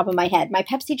them off the top of my head. My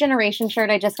Pepsi Generation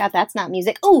shirt I just got, that's not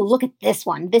music. Oh, look at this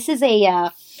one. This is a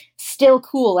still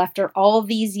cool after all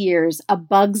these years, a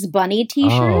Bugs Bunny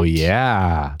t-shirt. Oh,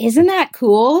 yeah. Isn't that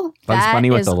cool? Bugs That Bunny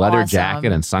with is the leather awesome.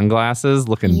 jacket and sunglasses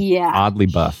looking Yeah. oddly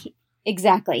buff.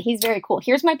 Exactly. He's very cool.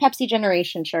 Here's my Pepsi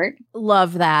Generation shirt.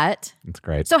 Love that. It's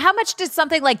great. So how much did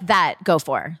something like that go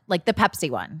for? Like the Pepsi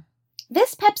one?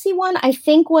 This Pepsi one, I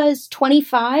think, was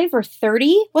 25 or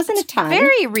 30. Wasn't a ton.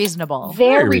 Very reasonable.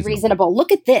 Very reasonable.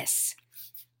 Look at this.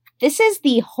 This is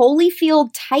the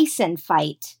Holyfield-Tyson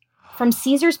fight from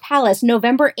Caesar's Palace,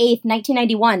 November 8th,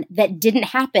 1991, that didn't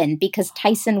happen because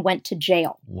Tyson went to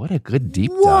jail. What a good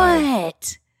deep dive.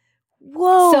 What?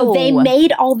 Whoa. So they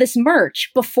made all this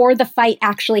merch before the fight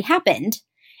actually happened,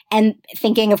 and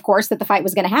thinking, of course, that the fight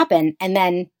was going to happen. And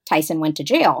then Tyson went to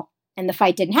jail. And the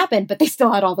fight didn't happen, but they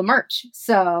still had all the merch.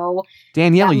 So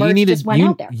Danielle, that you merch need just went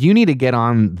out to there. you need to get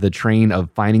on the train of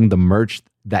finding the merch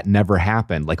that never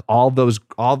happened. Like all those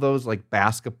like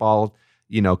basketball,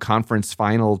 conference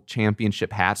final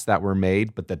championship hats that were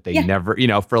made, but that they never,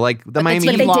 for like the Miami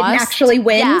But Heat. they lost? didn't actually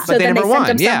win, Yeah. so But they then never they sent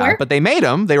won. them somewhere. But they made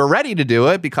them. They were ready to do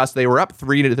it because they were up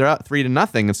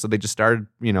 3-0, and so they just started,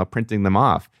 printing them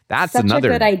off. That's Such another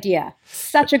a good idea.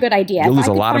 Such a good idea. You'll If lose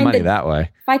I a could lot of find money the- that way.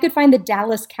 If I could find the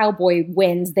Dallas Cowboy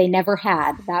wins they never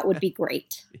had, that would be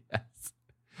great.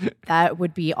 That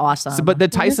would be awesome. So, but the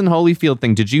Tyson Holyfield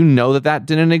thing, did you know that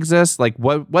didn't exist? Like,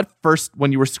 what first,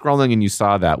 when you were scrolling and you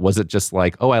saw that, was it just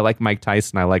like, oh, I like Mike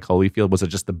Tyson, I like Holyfield? Was it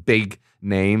just the big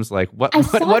names? Like, what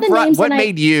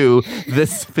made you,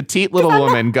 this petite little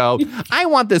woman, go, I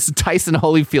want this Tyson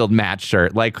Holyfield match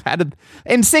shirt? Like,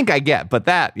 in sync, I get, but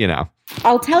that,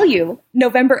 I'll tell you,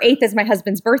 November 8th is my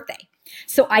husband's birthday.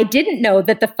 So I didn't know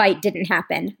that the fight didn't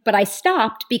happen, but I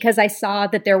stopped because I saw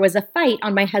that there was a fight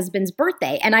on my husband's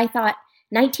birthday. And I thought,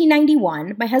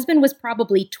 1991. My husband was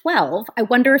probably 12. I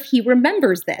wonder if he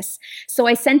remembers this. So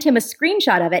I sent him a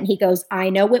screenshot of it and he goes, I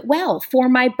know it well. For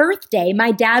my birthday,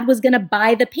 my dad was going to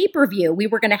buy the pay-per-view. We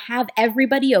were going to have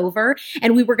everybody over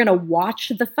and we were going to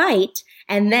watch the fight.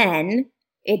 And then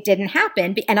it didn't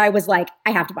happen. And I was like,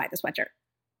 I have to buy the sweatshirt.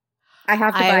 I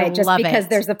have to buy it just because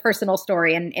there's a personal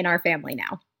story in our family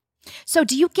now. So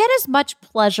do you get as much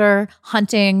pleasure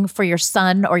hunting for your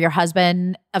son or your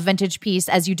husband a vintage piece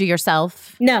as you do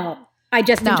yourself? No, I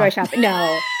just enjoy shopping.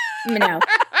 No.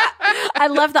 I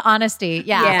love the honesty.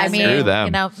 Yeah. Yes. I mean, Screw them.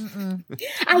 you know,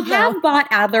 I have bought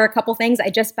Adler a couple things.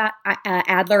 I just bought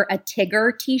Adler a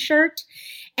Tigger t-shirt.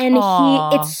 And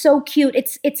it's so cute.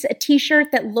 It's a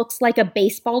t-shirt that looks like a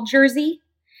baseball jersey.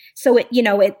 So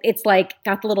it's like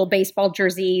got the little baseball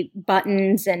jersey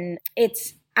buttons and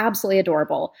it's absolutely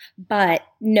adorable. But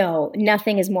no,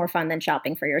 nothing is more fun than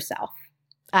shopping for yourself.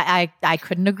 I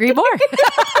couldn't agree more.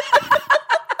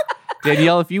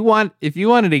 Danielle, if you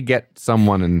wanted to get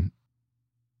someone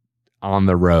on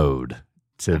the road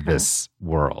to this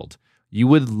world, you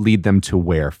would lead them to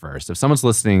where first? If someone's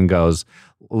listening and goes,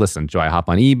 listen, do I hop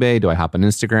on eBay? Do I hop on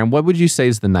Instagram? What would you say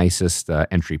is the nicest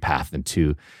entry path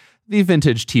into the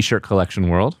vintage t-shirt collection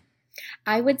world?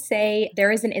 I would say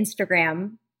there is an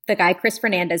Instagram, the guy Chris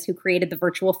Fernandez who created the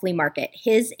virtual flea market.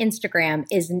 His Instagram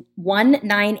is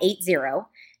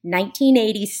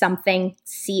 1980 something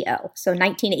CO. So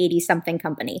 1980 something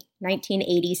company,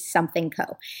 1980 something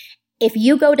co. If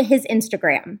you go to his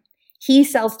Instagram, he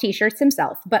sells t-shirts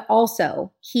himself, but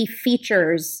also he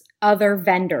features other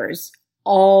vendors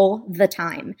all the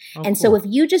time. And so if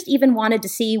you just even wanted to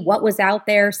see what was out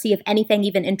there, see if anything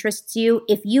even interests you,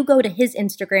 if you go to his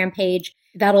Instagram page,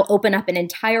 that'll open up an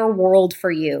entire world for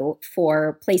you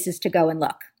for places to go and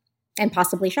look and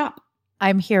possibly shop.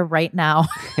 I'm here right now.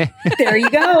 There you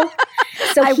go.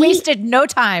 So I wasted no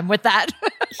time with that.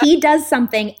 He does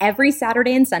something every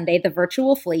Saturday and Sunday, the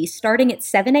virtual flea, starting at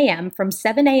 7 a.m. from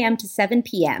 7 a.m. to 7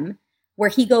 p.m., where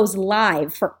he goes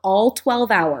live for all 12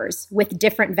 hours with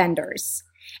different vendors.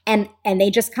 And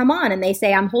they just come on and they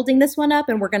say, I'm holding this one up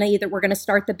and we're going to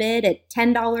start the bid at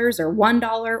 $10 or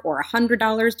 $1 or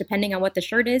 $100, depending on what the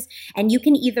shirt is. And you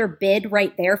can either bid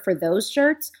right there for those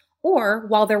shirts, or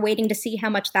while they're waiting to see how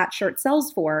much that shirt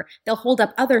sells for, they'll hold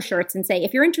up other shirts and say,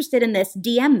 if you're interested in this,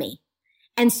 DM me.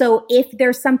 And so if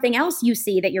there's something else you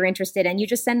see that you're interested in, you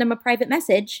just send them a private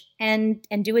message and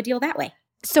do a deal that way.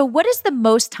 So what is the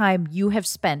most time you have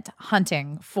spent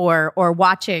hunting for or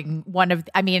watching one of,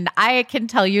 I mean, I can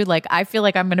tell you, like, I feel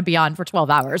like I'm going to be on for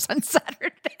 12 hours on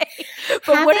Saturday.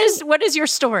 But what is your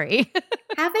story?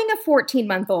 Having a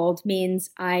 14-month-old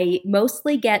means I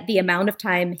mostly get the amount of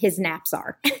time his naps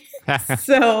are.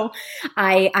 So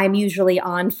I'm usually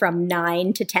on from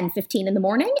 9 to 10:15 in the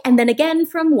morning, and then again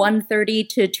from 1:30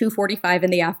 to 2:45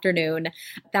 in the afternoon.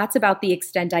 That's about the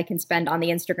extent I can spend on the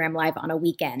Instagram Live on a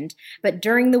weekend. But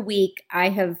during the week, I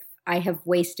have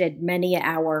wasted many an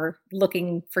hour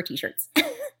looking for t-shirts.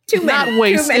 Not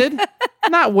wasted.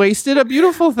 Not wasted. A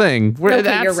beautiful thing. Okay,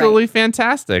 absolutely right.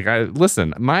 Fantastic.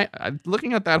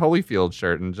 Looking at that Holyfield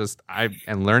shirt and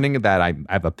and learning that I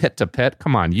have a pit to pit.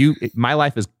 Come on, my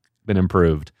life has been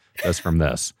improved just from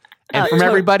this, and from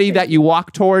everybody that you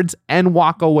walk towards and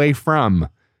walk away from.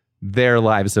 Their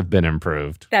lives have been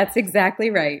improved. That's exactly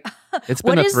right. It's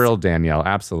been a thrill, Danielle.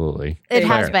 Absolutely. It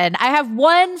has been. I have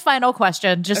one final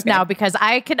question now because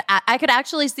I could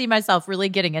actually see myself really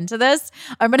getting into this.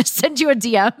 I'm going to send you a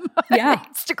DM on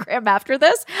Instagram after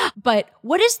this. But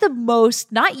what is the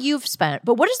most, not you've spent,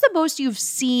 but what is the most you've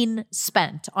seen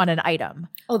spent on an item?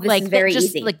 Oh, this is very just,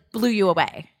 easy. Like blew you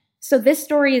away. So this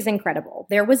story is incredible.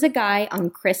 There was a guy on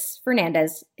Chris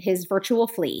Fernandez, his virtual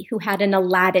flea, who had an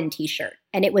Aladdin t-shirt,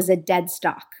 and it was a dead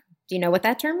stock. Do you know what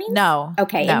that term means? No.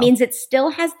 Okay. No. It means it still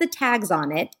has the tags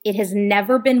on it. It has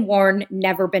never been worn,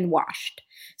 never been washed.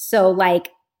 So like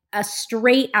a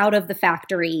straight out of the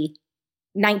factory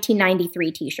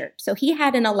 1993 t-shirt. So he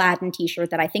had an Aladdin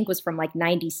t-shirt that I think was from like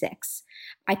 96.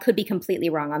 I could be completely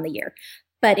wrong on the year,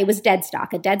 but it was dead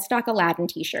stock, a dead stock Aladdin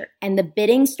t-shirt. And the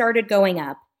bidding started going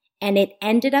up. And it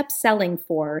ended up selling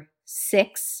for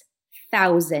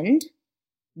 $6,000.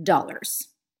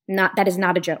 That is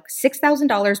not a joke.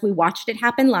 $6,000. We watched it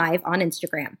happen live on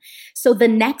Instagram. So the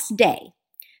next day,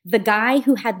 the guy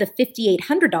who had the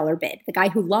 $5,800 bid, the guy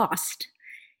who lost,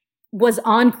 was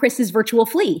on Chris's virtual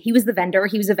flea. He was the vendor.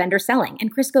 He was a vendor selling.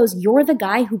 And Chris goes, "You're the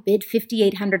guy who bid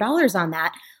 $5,800 on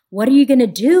that. What are you going to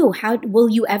do? How will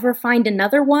you ever find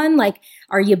another one? Like,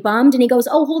 are you bummed?" And he goes,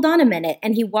 "Oh, hold on a minute."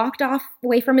 And he walked off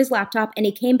away from his laptop and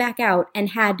he came back out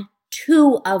and had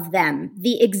 2 of them,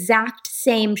 the exact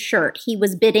same shirt. He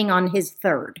was bidding on his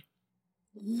 3rd.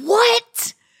 What?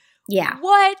 Yeah.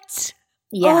 What?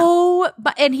 Yeah. Oh,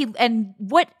 but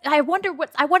I want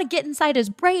to get inside his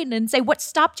brain and say, what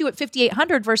stopped you at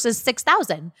 5,800 versus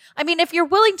 6,000? I mean, if you're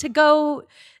willing to go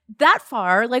that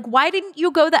far, like, why didn't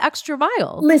you go the extra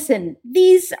mile? Listen,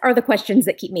 these are the questions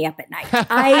that keep me up at night.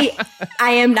 I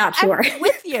am not sure. I'm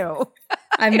with you.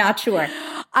 I'm not sure.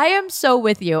 I am so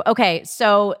with you. Okay,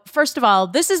 so first of all,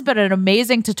 this has been an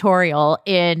amazing tutorial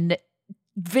in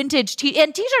vintage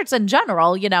and t-shirts in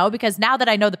general, because now that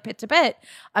I know the pit to pit,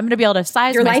 I'm going to be able to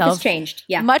size Your myself life has changed.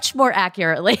 Yeah. much more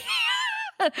accurately.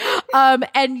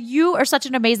 And you are such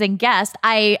an amazing guest.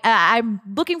 I'm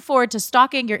looking forward to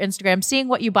stalking your Instagram, seeing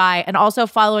what you buy, and also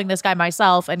following this guy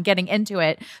myself and getting into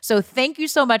it. So thank you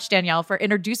so much, Danielle, for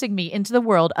introducing me into the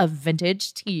world of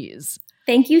vintage tees.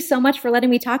 Thank you so much for letting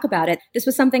me talk about it. This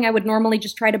was something I would normally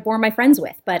just try to bore my friends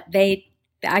with, but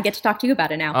I get to talk to you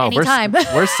about it now. Oh, anytime.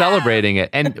 We're celebrating it.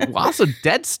 And also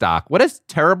Dead Stock. What a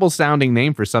terrible sounding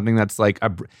name for something that's like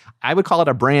I would call it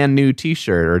a brand new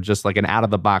t-shirt or just like an out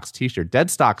of the box t-shirt. Dead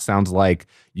Stock sounds like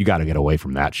you got to get away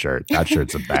from that shirt. That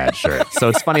shirt's a bad shirt. So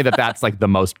it's funny that that's like the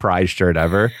most prized shirt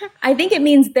ever. I think it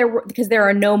means because there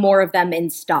are no more of them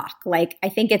in stock. Like, I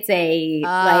think it's there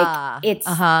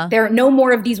are no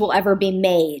more of these will ever be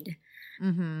made.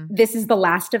 Mm-hmm. This is the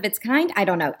last of its kind. I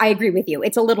don't know. I agree with you.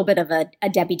 It's a little bit of a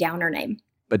Debbie Downer name.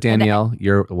 But Danielle,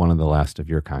 you're one of the last of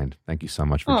your kind. Thank you so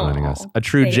much for joining us. A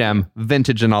true gem,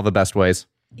 vintage in all the best ways.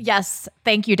 Yes.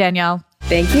 Thank you, Danielle.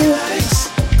 Thank you.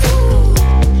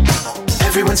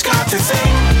 Everyone's got their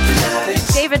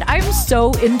thing. David, I'm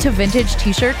so into vintage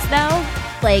t-shirts now.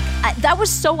 Like, that was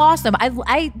so awesome.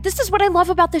 This is what I love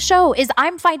about the show is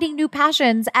I'm finding new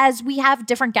passions as we have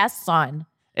different guests on.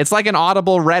 It's like an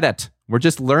audible Reddit. We're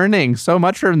just learning so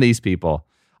much from these people.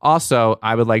 Also,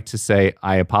 I would like to say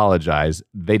I apologize.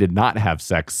 They did not have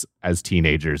sex as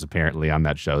teenagers, apparently, on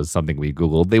that show. It's something we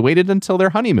Googled. They waited until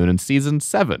their honeymoon in season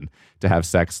 7 to have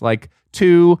sex, like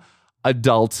 2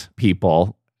 adult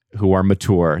people who are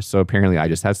mature. So apparently I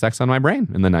just had sex on my brain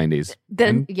in the 90s.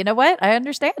 Then you know what? I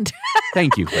understand.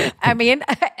 Thank you, Claire. I mean,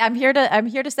 I'm here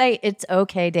to say it's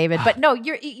okay, David. But no,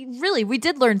 we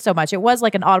did learn so much. It was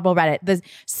like an audible Reddit. The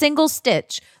single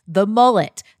stitch, the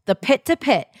mullet, the pit to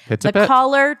pit, the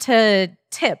collar to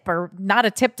tip, or not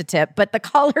a tip to tip, but the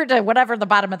collar to whatever the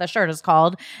bottom of the shirt is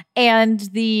called. And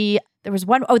there was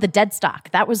the dead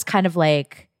stock. That was kind of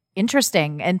like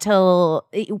interesting until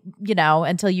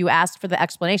you asked for the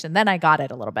explanation. Then I got it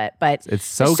a little bit, but it's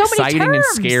so exciting and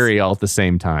scary all at the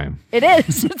same time. It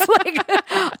is. It's like,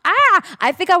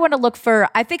 I think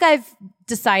I've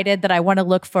decided that I want to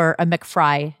look for a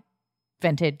McFry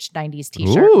vintage 90s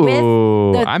t-shirt with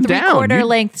the 3/4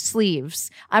 length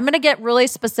sleeves. I'm going to get really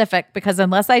specific because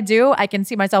unless I do, I can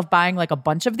see myself buying like a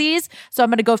bunch of these. So I'm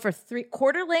going to go for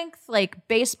 3/4 length, like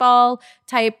baseball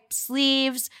type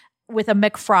sleeves with a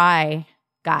McFry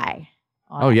guy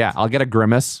on it. I'll get a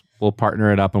Grimace. We'll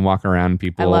partner it up and walk around.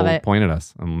 People will point at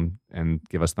us and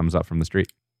give us thumbs up from the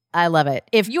street. I love it.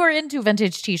 If you are into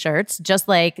vintage t-shirts, just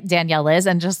like Danielle is,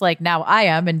 and just like now I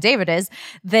am and David is,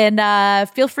 then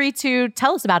feel free to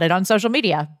tell us about it on social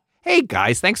media. Hey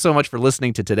guys, thanks so much for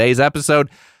listening to today's episode.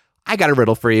 I got a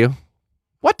riddle for you.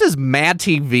 What does Mad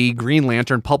TV, Green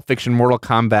Lantern, Pulp Fiction, Mortal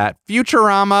Kombat,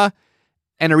 Futurama,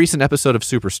 and a recent episode of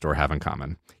Superstore have in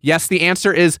common? Yes, the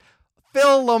answer is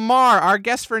Phil Lamar, our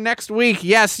guest for next week.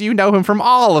 Yes, you know him from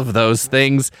all of those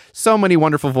things. So many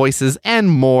wonderful voices and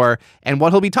more. And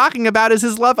what he'll be talking about is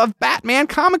his love of Batman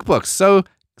comic books. So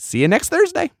see you next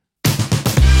Thursday.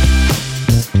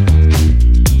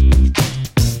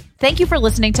 Thank you for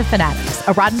listening to Fanatics,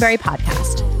 a Roddenberry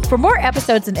podcast. For more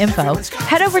episodes and info,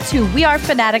 head over to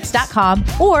wearefanatics.com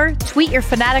or tweet your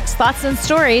Fanatics thoughts and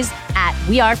stories at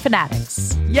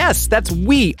wearefanatics. Yes, that's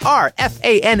We Are,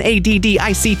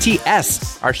 FANADDICTS.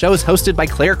 Our show is hosted by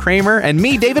Claire Kramer and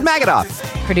me, David Magadoff.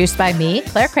 Produced by me,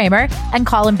 Claire Kramer, and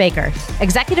Colin Baker.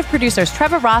 Executive producers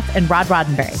Trevor Roth and Rod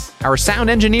Roddenberry. Our sound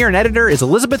engineer and editor is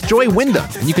Elizabeth Joy Wyndham,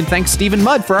 and you can thank Stephen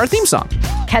Mudd for our theme song.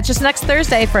 Catch us next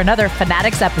Thursday for another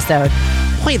Fanatics episode.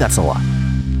 Boy, that's a lot.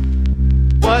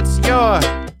 What's your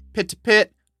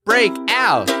pit-to-pit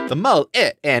breakout? The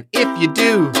mullet, and if you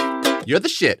do, you're the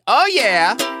shit. Oh,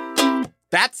 yeah.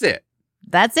 That's it.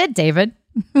 That's it, David.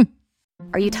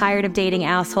 Are you tired of dating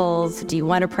assholes? Do you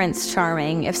want a Prince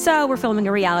Charming? If so, we're filming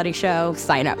a reality show.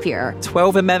 Sign up here.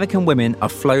 12 American women are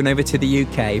flown over to the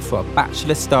UK for a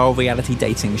Bachelor-style reality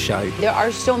dating show. There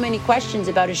are so many questions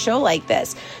about a show like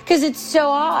this because it's so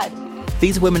odd.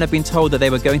 These women have been told that they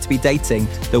were going to be dating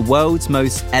the world's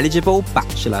most eligible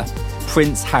bachelor,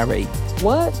 Prince Harry.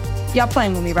 What? Y'all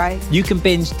playing with me, right? You can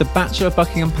binge The Bachelor of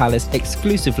Buckingham Palace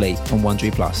exclusively on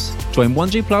Wondery Plus. Join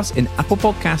Wondery Plus in Apple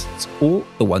Podcasts or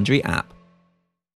the Wondery app.